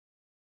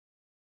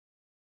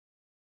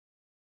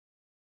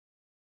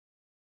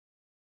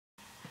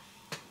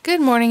Good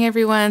morning,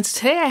 everyone. So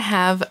today I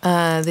have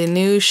the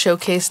new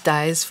showcase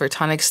dies for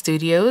Tonic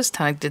Studios.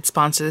 Tonic did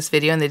sponsor this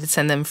video and they did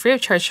send them free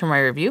of charge for my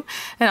review,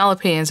 and all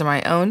opinions are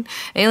my own.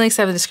 Any links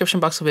I have in the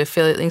description box will be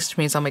affiliate links, which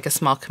means I'll make a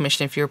small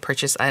commission if you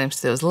purchase items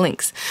to those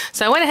links.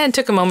 So I went ahead and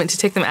took a moment to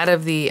take them out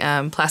of the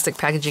plastic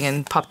packaging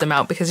and pop them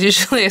out, because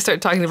usually I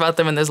start talking about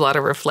them and there's a lot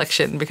of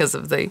reflection because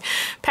of the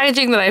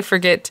packaging that I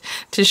forget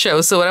to show.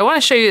 So what I want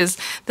to show you is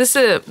this.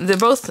 They're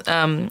both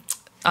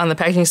on the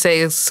packaging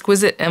say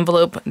Exquisite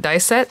envelope die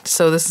set.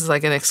 So this is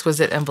like an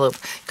Exquisite envelope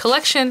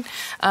collection.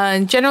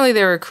 Generally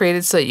they were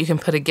created so that you can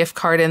put a gift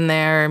card in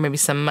there, maybe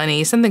some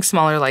money, something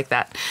smaller like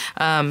that.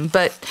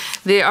 But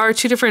they are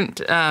two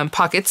different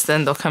pockets.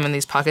 Then they'll come in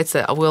these pockets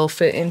that will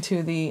fit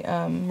into the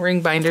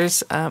ring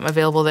binders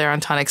available there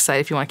on Tonic's site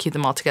if you want to keep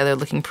them all together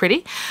looking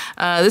pretty.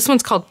 This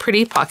one's called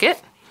Pretty Pocket.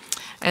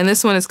 And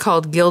this one is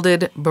called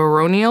Gilded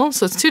Baronial.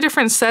 So it's two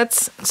different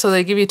sets, so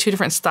they give you two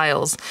different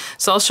styles.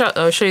 So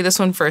I'll show you this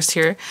one first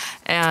here.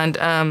 And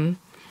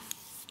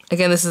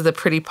again, this is the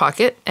Pretty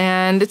Pocket.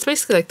 And it's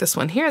basically like this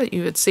one here that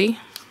you would see.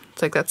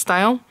 It's like that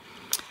style.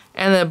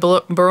 And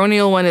the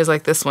Baronial one is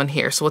like this one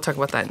here. So we'll talk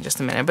about that in just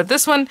a minute. But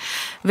this one,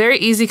 very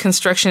easy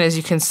construction, as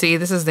you can see.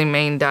 This is the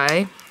main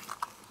die.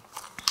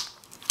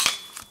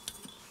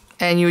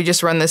 And you would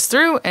just run this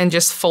through and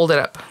just fold it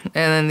up. And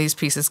then these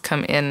pieces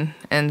come in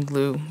and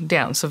glue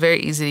down. So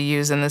very easy to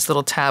use, and this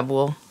little tab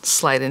will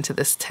slide into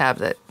this tab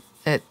that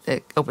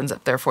it opens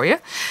up there for you.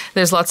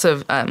 There's lots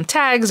of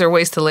tags or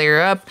ways to layer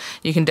up.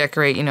 You can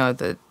decorate, you know,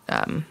 the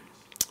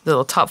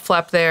little top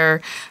flap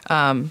there.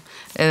 And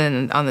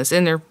then on this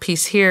inner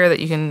piece here that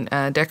you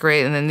can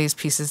decorate, and then these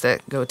pieces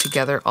that go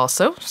together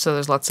also. So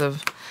there's lots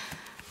of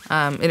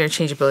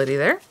interchangeability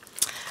there.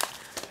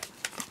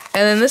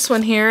 And then this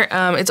one here,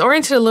 it's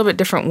oriented a little bit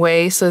different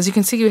way. So as you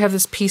can see, you have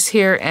this piece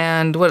here,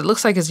 and what it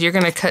looks like is you're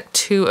going to cut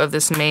two of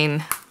this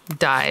main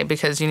die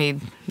because you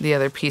need the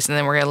other piece, and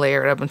then we're going to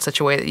layer it up in such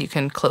a way that you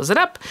can close it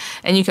up,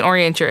 and you can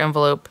orient your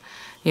envelope,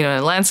 you know, in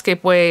a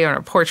landscape way or in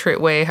a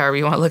portrait way, however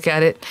you want to look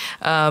at it,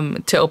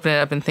 to open it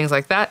up and things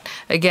like that.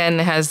 Again,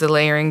 it has the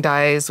layering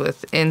dies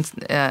with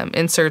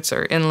inserts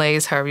or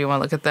inlays, however you want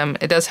to look at them.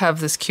 It does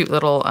have this cute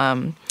little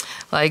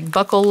like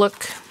buckle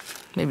look.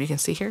 Maybe you can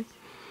see here.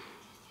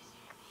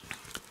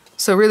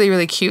 So really,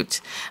 really cute.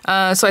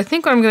 So I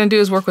think what I'm going to do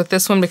is work with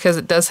this one because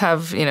it does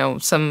have, you know,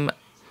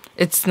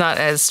 it's not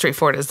as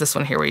straightforward as this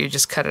one here where you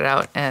just cut it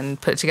out and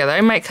put it together.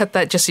 I might cut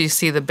that just so you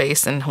see the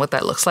base and what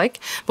that looks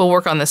like. But we'll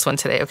work on this one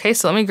today, okay?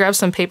 So let me grab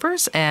some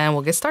papers and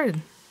we'll get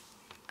started.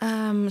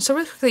 So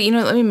really quickly, you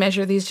know, let me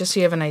measure these just so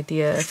you have an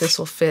idea if this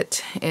will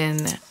fit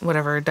in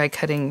whatever die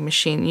cutting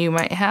machine you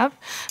might have.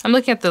 I'm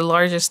looking at the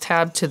largest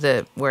tab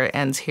to where it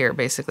ends here,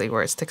 basically,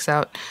 where it sticks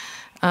out.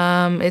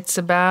 It's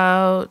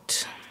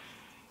about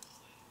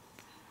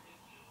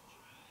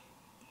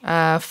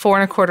 4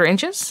 1/4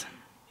 inches,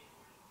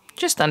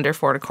 just under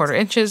 4 1/4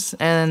 inches,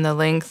 and the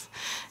length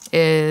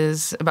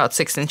is about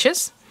 6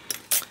 inches.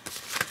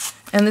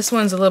 And this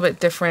one's a little bit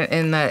different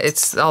in that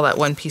it's all that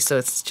one piece, so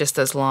it's just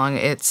as long.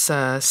 It's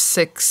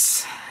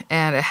 6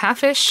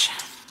 1/2-ish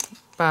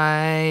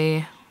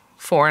by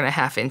 4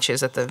 1/2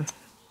 inches at the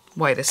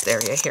widest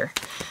area here.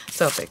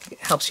 So if it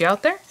helps you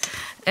out there.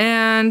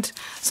 And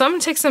so I'm going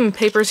to take some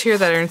papers here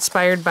that are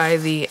inspired by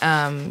the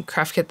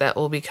craft kit that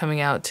will be coming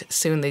out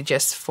soon, the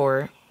Just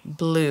for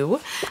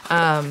Blue.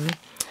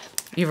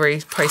 You've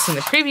already probably seen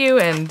the preview,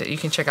 and you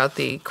can check out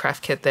the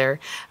craft kit there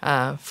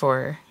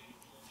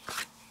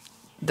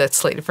that's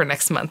slated for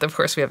next month. Of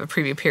course, we have a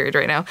preview period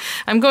right now.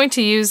 I'm going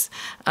to use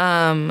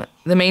the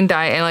main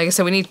die, and like I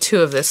said, we need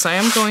 2 of this, so I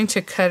am going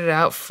to cut it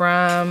out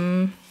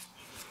from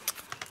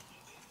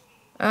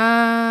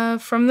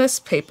this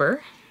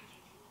paper.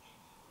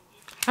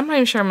 I'm not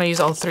even sure I'm going to use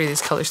all 3 of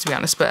these colors, to be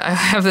honest, but I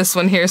have this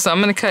one here, so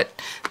I'm going to cut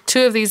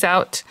 2 of these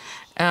out,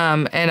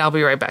 and I'll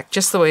be right back,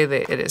 just the way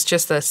that it is,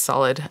 just a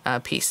solid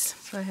piece.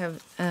 So I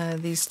have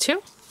these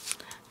 2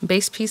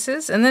 base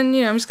pieces, and then,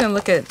 you know, I'm just going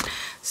to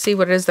see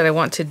what it is that I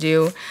want to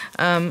do,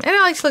 and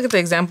I like to look at the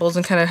examples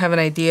and kind of have an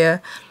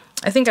idea.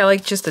 I think I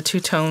like just the 2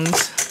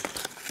 tones,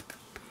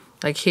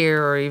 like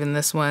here, or even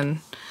this one,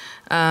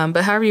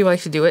 but however you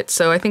like to do it.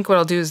 So I think what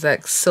I'll do is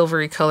that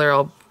silvery color,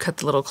 I'll cut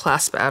the little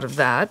clasp out of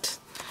that,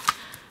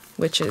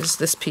 which is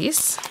this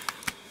piece.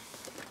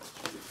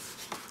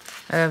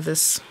 I have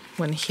this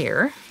one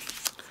here.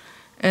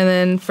 And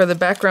then for the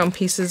background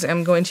pieces,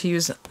 I'm going to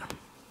use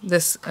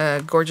this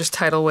gorgeous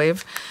tidal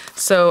wave.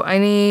 So I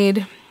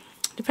need,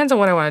 depends on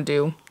what I want to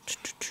do.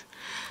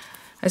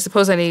 I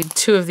suppose I need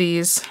 2 of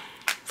these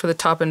for the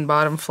top and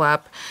bottom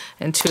flap,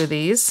 and 2 of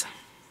these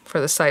for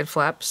the side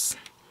flaps.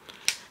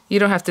 You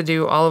don't have to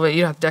do all of it,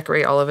 you don't have to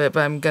decorate all of it, but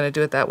I'm going to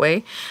do it that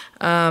way,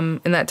 in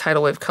that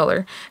tidal wave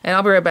color. And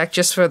I'll be right back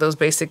just for those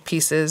basic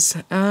pieces,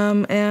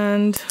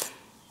 and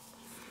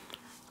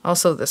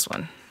also this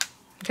one,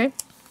 okay?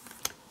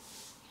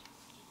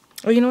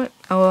 Oh, you know what?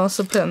 I'll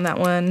also put on that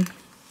one,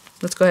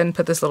 let's go ahead and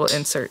put this little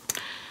insert.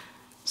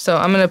 So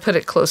I'm going to put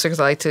it closer because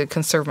I like to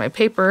conserve my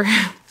paper.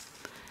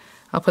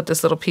 I'll put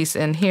this little piece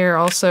in here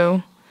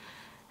also,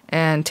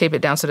 and tape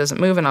it down so it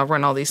doesn't move, and I'll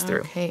run all these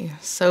through. Okay,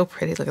 so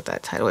pretty. Look at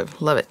that tidal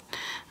wave. Love it.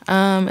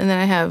 And then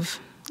I have,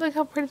 look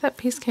how pretty that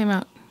piece came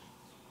out.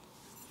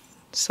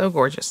 So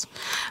gorgeous.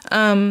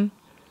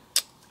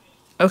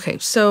 Okay,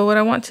 so what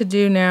I want to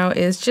do now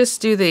is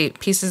just do the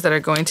pieces that are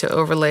going to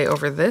overlay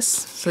over this.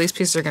 So these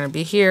pieces are going to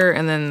be here,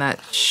 and then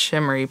that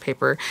shimmery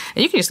paper.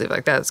 And you can just leave it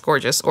like that, it's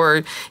gorgeous.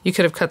 Or you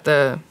could have cut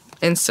the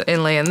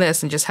inlay in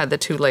this and just had the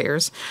 2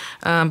 layers.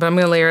 But I'm going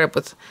to layer it up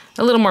with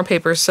a little more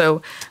paper.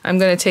 So I'm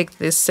going to take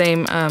this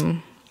same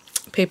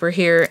paper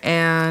here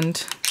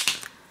and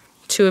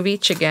 2 of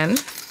each again.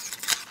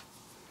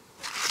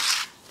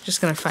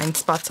 Just going to find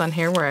spots on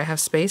here where I have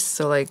space.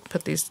 So like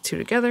put these 2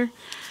 together.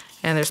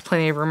 And there's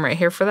plenty of room right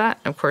here for that.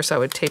 Of course, I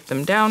would tape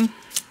them down.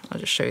 I'll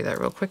just show you that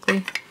real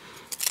quickly.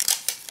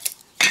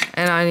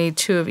 And I need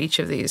 2 of each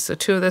of these. So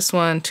 2 of this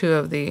one, 2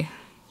 of the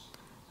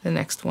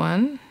next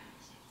one.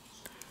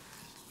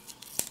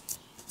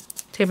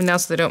 Tape them down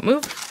so they don't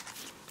move.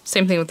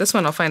 Same thing with this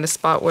one. I'll find a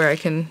spot where I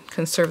can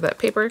conserve that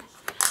paper,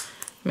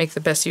 make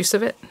the best use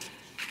of it.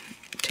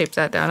 Tape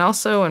that down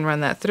also and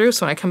run that through.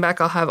 So when I come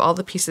back, I'll have all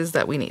the pieces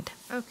that we need.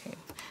 Okay.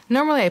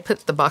 Normally I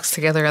put the box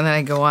together and then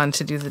I go on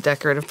to do the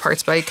decorative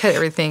parts, but I cut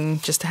everything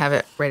just to have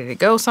it ready to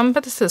go. So I'm going to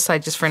put this to the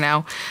side just for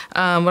now. What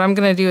I'm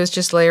going to do is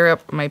just layer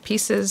up my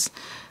pieces.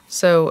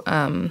 So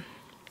let me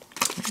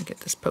get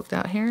this poked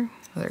out here.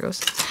 Oh, there it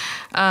goes.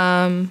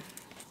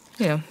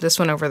 You know, this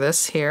one over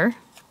this here.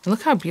 And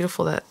look how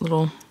beautiful that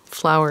little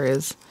flower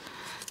is.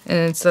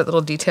 And it's that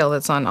little detail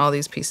that's on all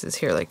these pieces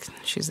here, like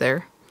she's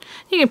there.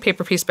 You can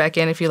paper piece back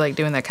in if you like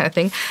doing that kind of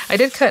thing. I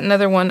did cut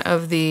another one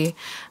of the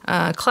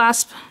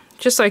clasp,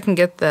 just so I can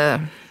get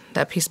that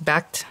piece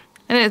backed.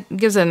 And it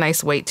gives a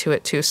nice weight to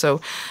it too,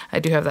 so I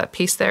do have that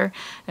piece there.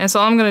 And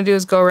so all I'm going to do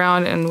is go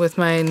around and with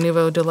my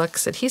Nuvo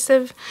Deluxe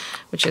adhesive,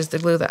 which is the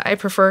glue that I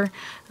prefer,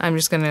 I'm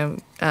just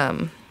going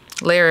to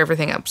layer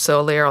everything up. So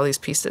I'll layer all these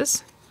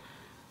pieces.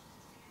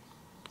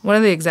 One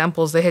of the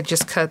examples, they had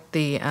just cut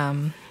the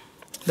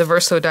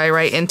Verso die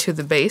right into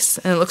the base,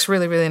 and it looks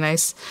really, really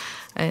nice.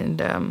 And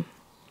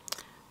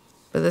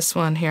but this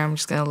one here, I'm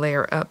just going to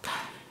layer up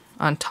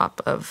on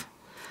top of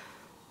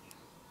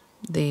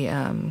the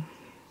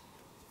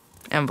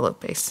envelope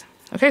base.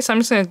 Okay, so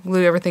I'm just going to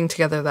glue everything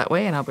together that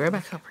way, and I'll be right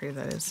back. Look how pretty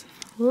that is.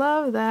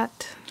 Love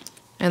that.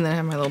 And then I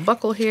have my little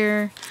buckle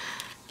here.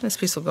 This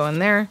piece will go in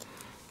there.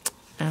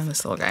 And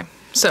this little guy.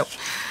 So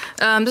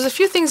there's a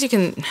few things you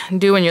can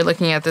do when you're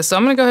looking at this. So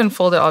I'm going to go ahead and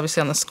fold it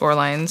obviously on the score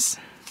lines,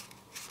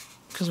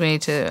 because we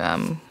need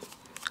to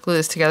glue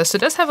this together. So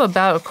it does have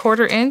about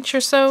 1/4 inch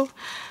or so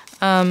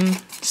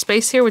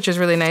space here, which is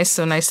really nice.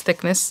 So nice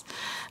thickness.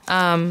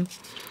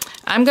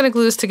 I'm going to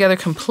glue this together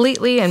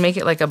completely and make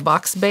it like a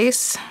box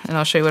base, and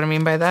I'll show you what I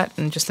mean by that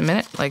in just a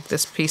minute. Like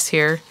this piece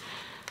here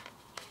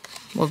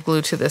will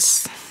glue to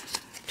this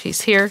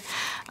piece here.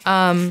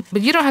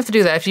 But you don't have to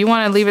do that. If you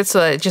want to leave it so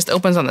that it just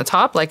opens on the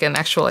top, like an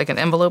actual, like an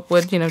envelope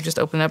would, you know, just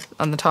open up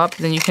on the top,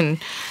 then you can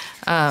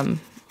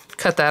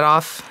cut that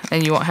off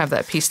and you won't have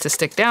that piece to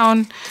stick down,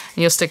 and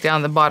you'll stick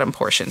down the bottom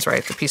portions,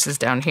 right? The pieces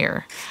down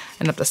here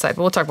and up the side.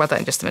 But we'll talk about that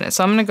in just a minute.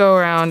 So I'm going to go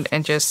around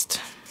and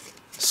just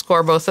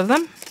score both of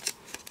them.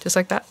 Just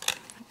like that,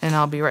 and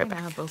I'll be right back.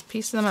 I have both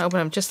pieces. I'm going to open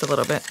them just a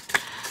little bit.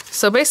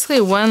 So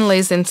basically one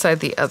lays inside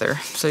the other.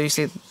 So you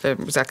see they're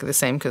exactly the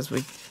same because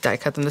we die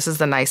cut them. This is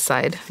the nice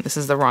side. This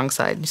is the wrong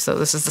side. So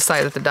this is the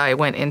side that the die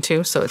went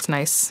into, so it's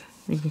nice.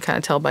 You can kind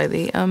of tell by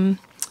the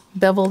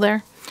bevel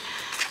there.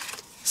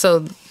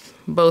 So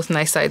both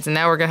nice sides, and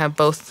now we're going to have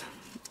both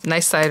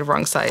nice side,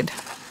 wrong side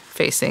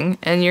facing.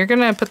 And you're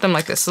going to put them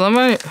like this. So I'm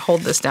going to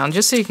hold this down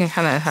just so you can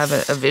kind of have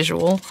a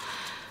visual.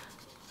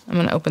 I'm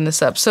going to open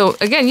this up. So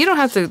again, you don't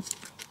have to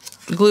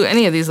glue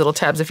any of these little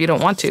tabs if you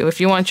don't want to. If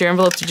you want your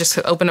envelope to just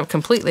open up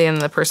completely and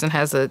the person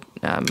has the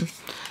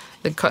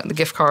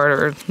gift card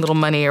or little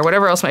money or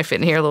whatever else might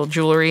fit in here, little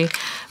jewelry,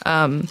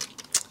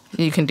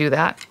 you can do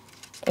that.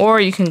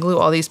 Or you can glue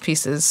all these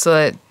pieces so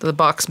that the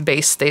box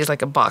base stays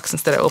like a box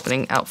instead of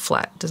opening out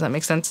flat. Does that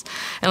make sense?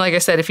 And like I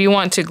said, if you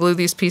want to glue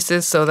these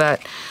pieces so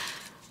that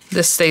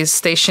this stays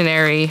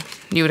stationary,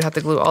 you would have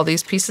to glue all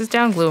these pieces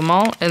down, glue them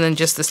all, and then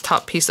just this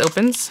top piece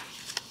opens.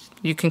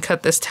 You can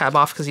cut this tab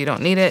off because you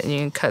don't need it, and you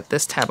can cut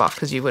this tab off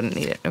because you wouldn't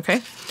need it,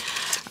 okay?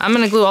 I'm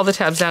going to glue all the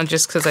tabs down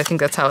just because I think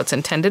that's how it's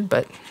intended,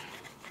 but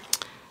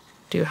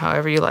do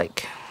however you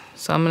like.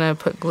 So I'm going to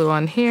put glue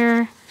on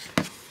here,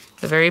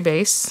 the very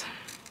base,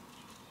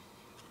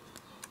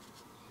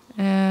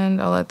 and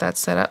I'll let that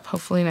set up,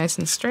 hopefully nice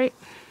and straight.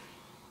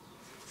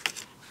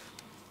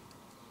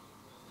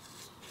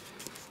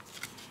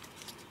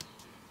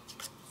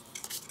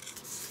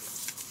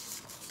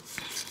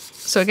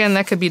 So again,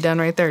 that could be done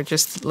right there.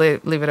 Just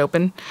leave it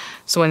open.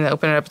 So when I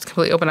open it up, it's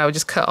completely open. I would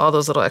just cut all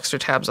those little extra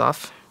tabs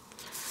off.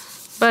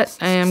 But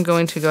I am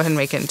going to go ahead and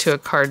make it into a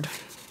card,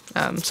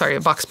 a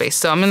box base.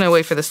 So I'm going to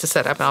wait for this to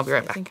set up, and I'll be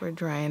right back. I think we're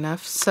dry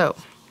enough. So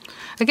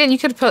again, you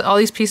could put all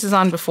these pieces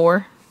on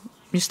before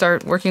you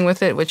start working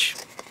with it, which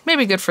may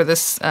be good for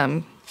this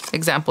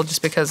example,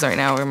 just because right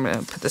now I'm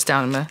going to put this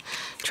down. I'm going to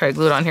try to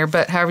glue it on here,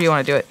 but however you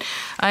want to do it.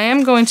 I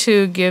am going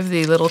to give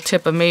the little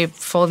tip of maybe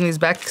folding these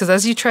back, because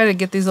as you try to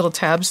get these little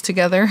tabs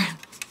together,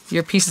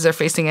 your pieces are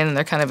facing in and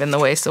they're kind of in the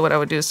way. So what I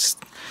would do is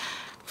just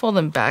fold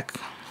them back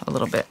a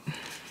little bit.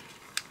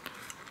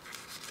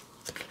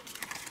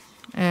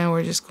 And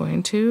we're just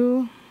going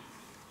to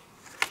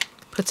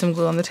put some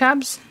glue on the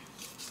tabs.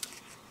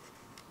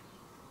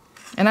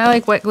 And I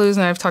like wet glues,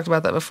 and I've talked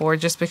about that before,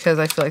 just because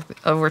I feel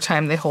like over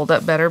time they hold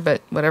up better,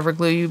 but whatever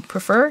glue you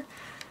prefer,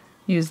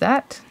 use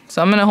that.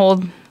 So I'm going to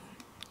hold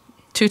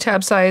 2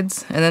 tab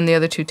sides, and then the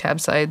other 2 tab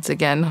sides,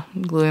 again,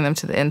 gluing them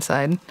to the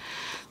inside,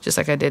 just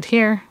like I did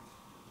here.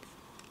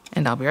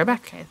 And I'll be right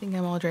back. Okay, I think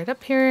I'm all dried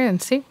up here,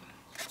 and see.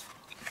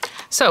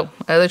 So,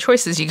 other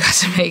choices you got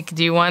to make.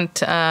 Do you want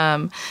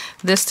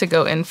this to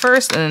go in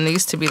first, and then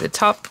these to be the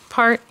top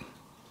part?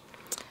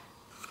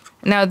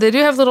 Now, they do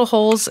have little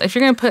holes. If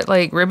you're going to put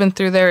like ribbon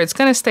through there, it's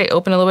going to stay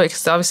open a little bit,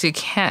 because obviously you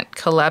can't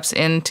collapse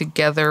in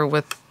together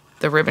with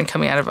the ribbon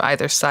coming out of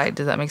either side.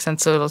 Does that make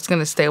sense? So it's going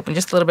to stay open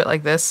just a little bit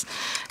like this.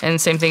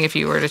 And same thing if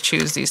you were to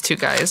choose these 2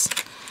 guys.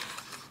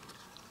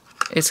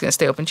 It's going to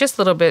stay open just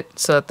a little bit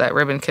so that that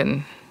ribbon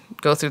can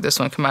go through this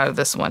one, come out of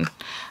this one.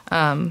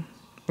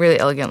 Really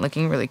elegant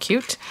looking, really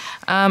cute.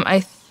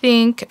 I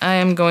think I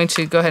am going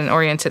to go ahead and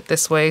orient it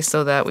this way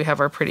so that we have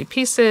our pretty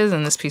pieces,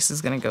 and this piece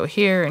is going to go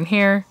here and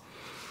here.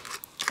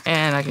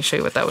 And I can show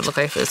you what that would look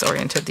like if it was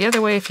oriented the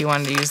other way. If you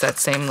wanted to use that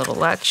same little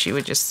latch, you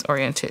would just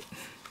orient it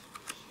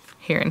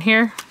here and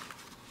here.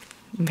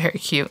 Very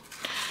cute.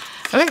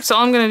 Okay, so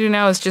all I'm going to do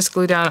now is just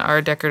glue down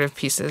our decorative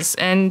pieces.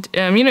 And,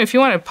 you know, if you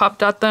want to pop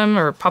dot them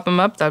or pop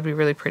them up, that would be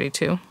really pretty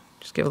too.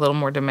 Just give a little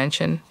more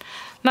dimension.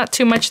 Not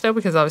too much though,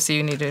 because obviously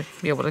you need to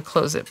be able to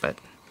close it, but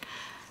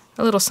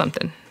a little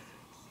something.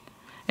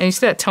 And you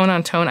see that tone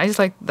on tone? I just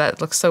like that.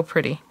 It looks so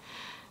pretty.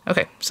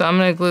 Okay, so I'm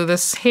going to glue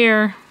this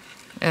here.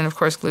 And of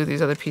course glue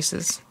these other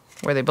pieces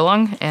where they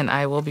belong, and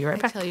I will be right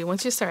back. I tell you,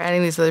 once you start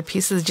adding these other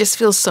pieces, it just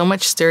feels so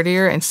much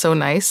sturdier and so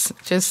nice.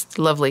 Just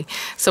lovely.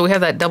 So we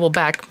have that double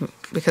back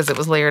because it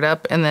was layered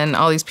up, and then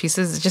all these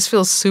pieces, it just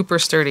feels super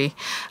sturdy.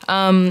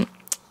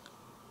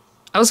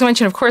 I was going to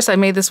mention, of course, I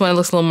made this one. It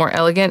looks a little more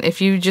elegant.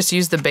 If you just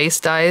use the base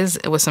dies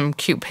with some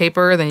cute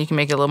paper, then you can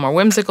make it a little more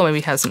whimsical.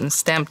 Maybe have some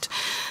stamped,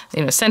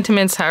 you know,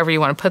 sentiments, however you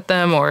want to put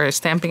them, or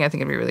stamping. I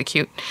think it'd be really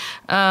cute.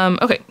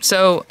 Okay,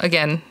 so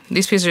again,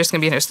 these pieces are just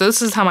going to be in here. So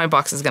this is how my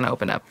box is going to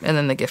open up, and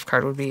then the gift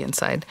card would be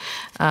inside.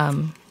 So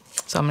I'm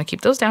going to keep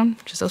those down,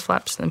 just those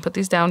flaps, then put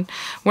these down.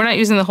 We're not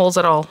using the holes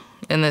at all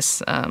in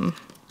this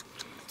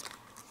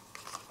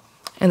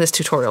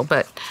tutorial,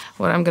 but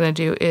what I'm going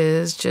to do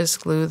is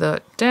just glue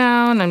that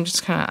down. I'm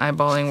just kind of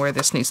eyeballing where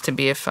this needs to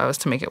be if I was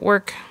to make it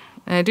work.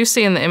 And I do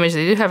see in the image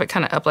they do have it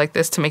kind of up like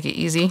this to make it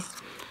easy.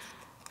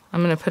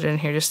 I'm going to put it in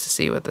here just to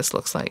see what this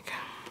looks like.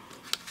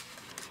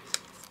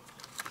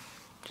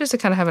 Just to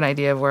kind of have an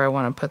idea of where I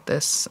want to put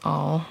this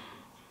all.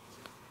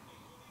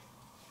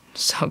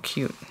 So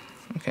cute.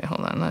 Okay,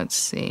 hold on, let's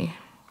see.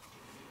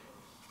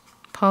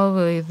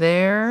 Probably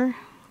there.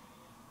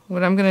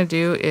 What I'm going to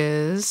do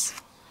is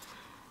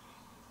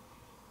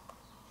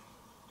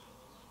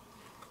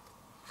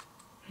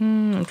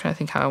I'm trying to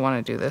think how I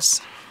want to do this.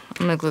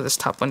 I'm going to glue this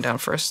top one down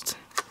first.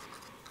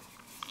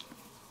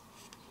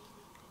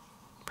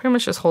 Pretty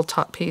much this whole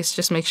top piece,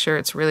 just make sure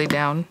it's really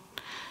down.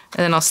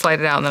 And then I'll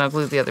slide it out, and then I'll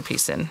glue the other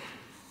piece in.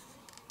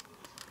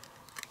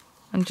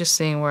 I'm just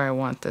seeing where I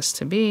want this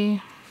to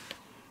be.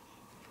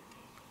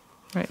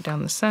 Right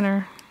down the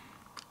center.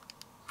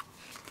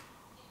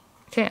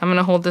 Okay, I'm going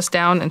to hold this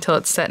down until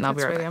it's set, and I'll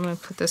be right back. I'm going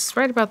to put this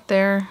right about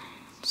there.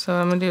 So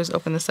what I'm going to do is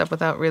open this up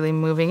without really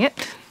moving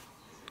it.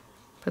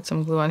 Put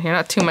some glue on here.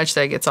 Not too much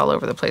that it gets all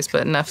over the place,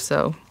 but enough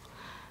so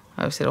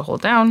obviously it'll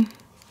hold down.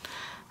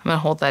 I'm going to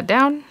hold that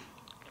down,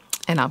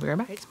 and I'll be right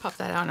back. I just popped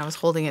that out, and I was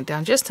holding it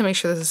down just to make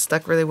sure this is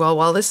stuck really well.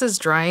 While this is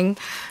drying,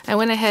 I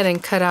went ahead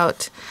and cut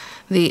out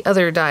the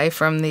other die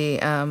from the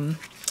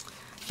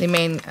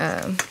main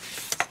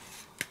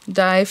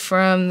die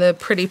from the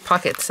Pretty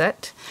Pocket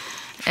set.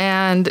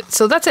 And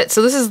so that's it.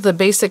 So this is the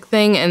basic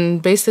thing,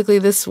 and basically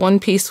this one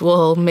piece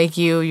will make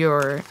you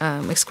your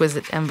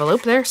exquisite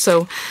envelope there.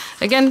 So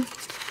again,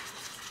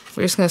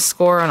 we're just going to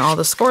score on all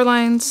the score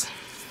lines.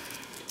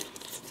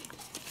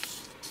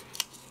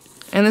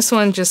 And this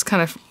one just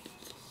kind of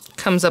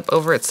comes up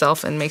over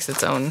itself and makes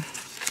its own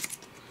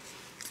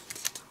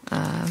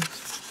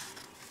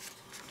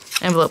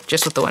envelope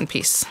just with the one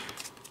piece.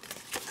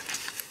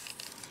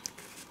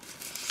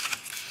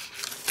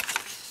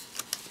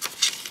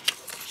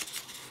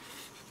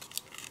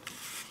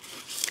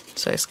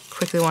 So I just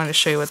quickly wanted to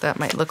show you what that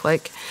might look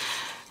like.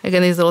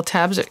 Again, these little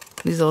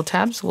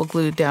tabs will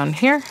glue down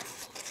here.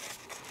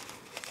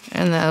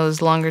 And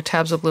those longer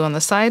tabs will glue on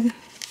the side.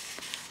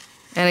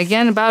 And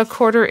again, about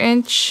 1/4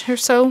 inch or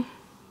so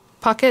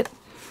pocket.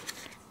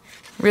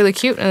 Really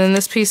cute. And then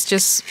this piece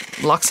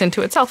just locks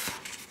into itself.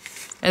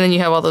 And then you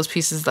have all those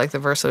pieces like the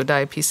Verso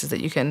die pieces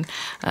that you can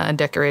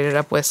decorate it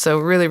up with. So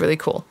really, really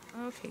cool.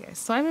 Okay guys,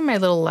 so I'm in my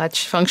little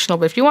latch functional,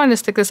 but if you wanted to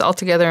stick this all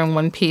together in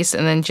one piece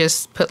and then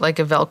just put like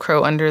a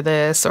Velcro under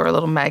this or a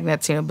little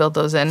magnets, you know, build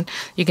those in,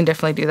 you can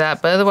definitely do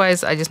that. But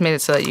otherwise, I just made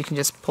it so that you can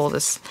just pull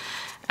this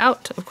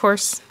out, of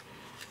course,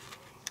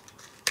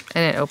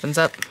 and it opens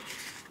up,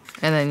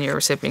 and then your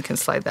recipient can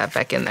slide that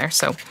back in there.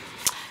 So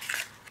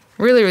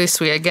really, really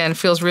sweet. Again,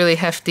 feels really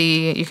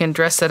hefty. You can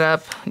dress it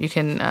up. You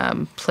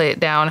can play it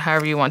down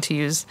however you want to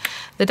use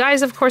the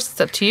dies. Of course,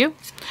 it's up to you.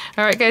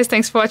 All right, guys,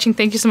 thanks for watching.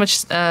 Thank you so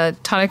much,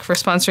 Tonic, for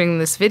sponsoring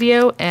this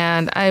video,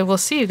 and I will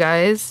see you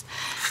guys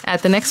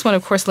at the next one.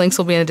 Of course, links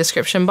will be in the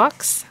description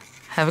box.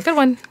 Have a good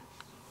one.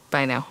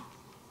 Bye now.